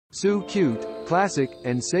So cute, classic,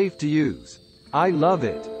 and safe to use. I love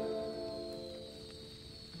it.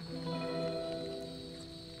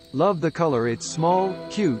 Love the color. It's small,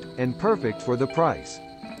 cute, and perfect for the price.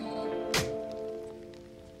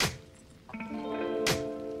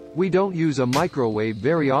 We don't use a microwave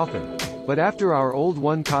very often, but after our old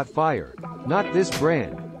one caught fire, not this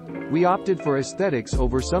brand, we opted for aesthetics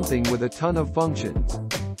over something with a ton of functions.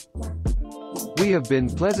 We have been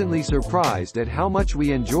pleasantly surprised at how much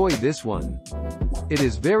we enjoy this one. It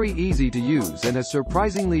is very easy to use and is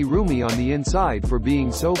surprisingly roomy on the inside for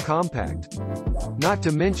being so compact. Not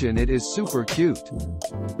to mention it is super cute.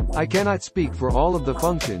 I cannot speak for all of the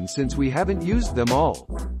functions since we haven't used them all,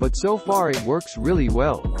 but so far it works really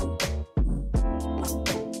well.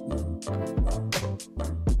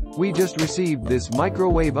 We just received this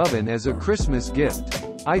microwave oven as a Christmas gift.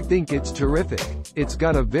 I think it's terrific. It's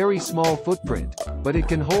got a very small footprint, but it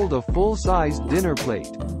can hold a full-sized dinner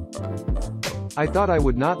plate. I thought I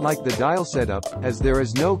would not like the dial setup, as there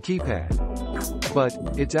is no keypad.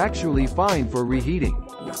 But it's actually fine for reheating.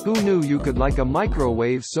 Who knew you could like a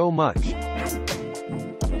microwave so much?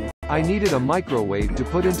 I needed a microwave to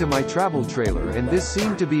put into my travel trailer, and this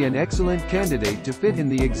seemed to be an excellent candidate to fit in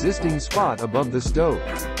the existing spot above the stove.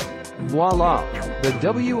 Voila! The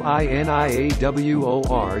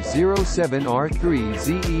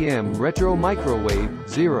WINIAWOR07R3ZEM Retro Microwave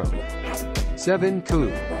 07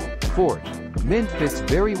 Coup. Fort. Mint fits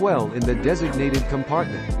very well in the designated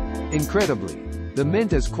compartment. Incredibly, the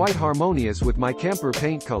mint is quite harmonious with my camper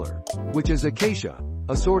paint color, which is acacia,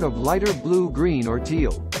 a sort of lighter blue-green or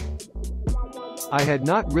teal. I had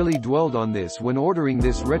not really dwelled on this when ordering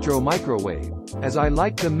this retro microwave, as I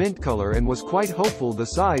liked the mint color and was quite hopeful the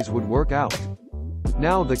size would work out.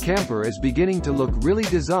 Now the camper is beginning to look really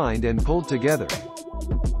designed and pulled together.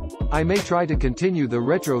 I may try to continue the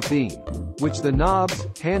retro theme, which the knobs,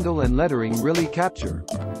 handle and lettering really capture.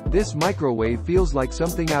 This microwave feels like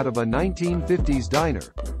something out of a 1950s diner,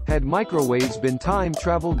 had microwaves been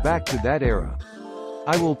time-traveled back to that era.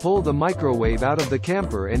 I will pull the microwave out of the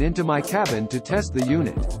camper and into my cabin to test the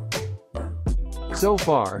unit. So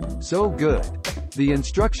far, so good. The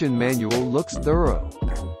instruction manual looks thorough.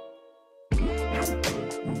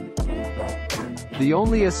 The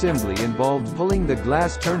only assembly involved pulling the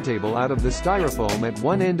glass turntable out of the styrofoam at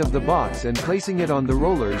one end of the box and placing it on the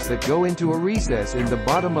rollers that go into a recess in the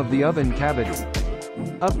bottom of the oven cavity.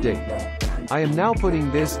 Update. I am now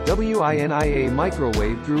putting this WINIA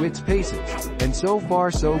microwave through its paces, and so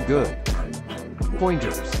far so good.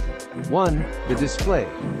 Pointers. 1. The display,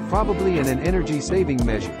 probably in an energy-saving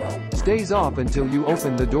measure, stays off until you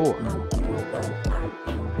open the door.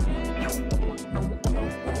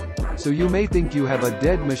 So you may think you have a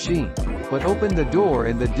dead machine, but open the door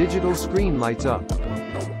and the digital screen lights up.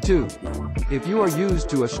 2. If you are used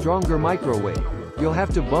to a stronger microwave, you'll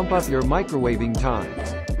have to bump up your microwaving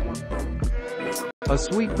times. A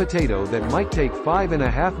sweet potato that might take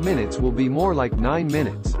 5.5 minutes will be more like 9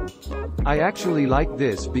 minutes. I actually like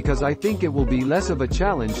this because I think it will be less of a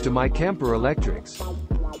challenge to my camper electrics.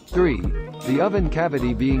 3. The oven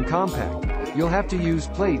cavity being compact, you'll have to use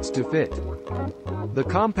plates to fit. The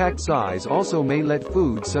compact size also may let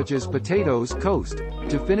food such as potatoes coast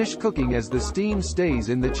to finish cooking as the steam stays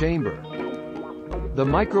in the chamber. The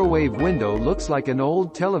microwave window looks like an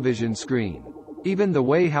old television screen. Even the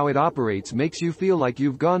way how it operates makes you feel like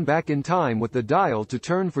you've gone back in time with the dial to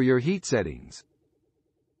turn for your heat settings.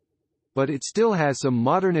 But it still has some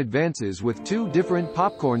modern advances with 2 different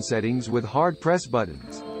popcorn settings with hard press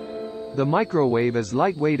buttons. The microwave is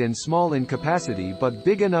lightweight and small in capacity but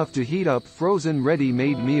big enough to heat up frozen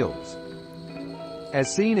ready-made meals.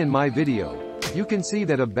 As seen in my video, you can see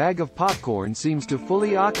that a bag of popcorn seems to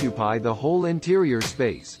fully occupy the whole interior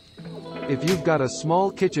space. If you've got a small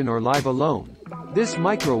kitchen or live alone, this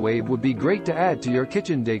microwave would be great to add to your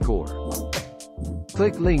kitchen decor.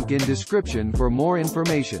 Click link in description for more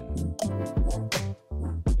information.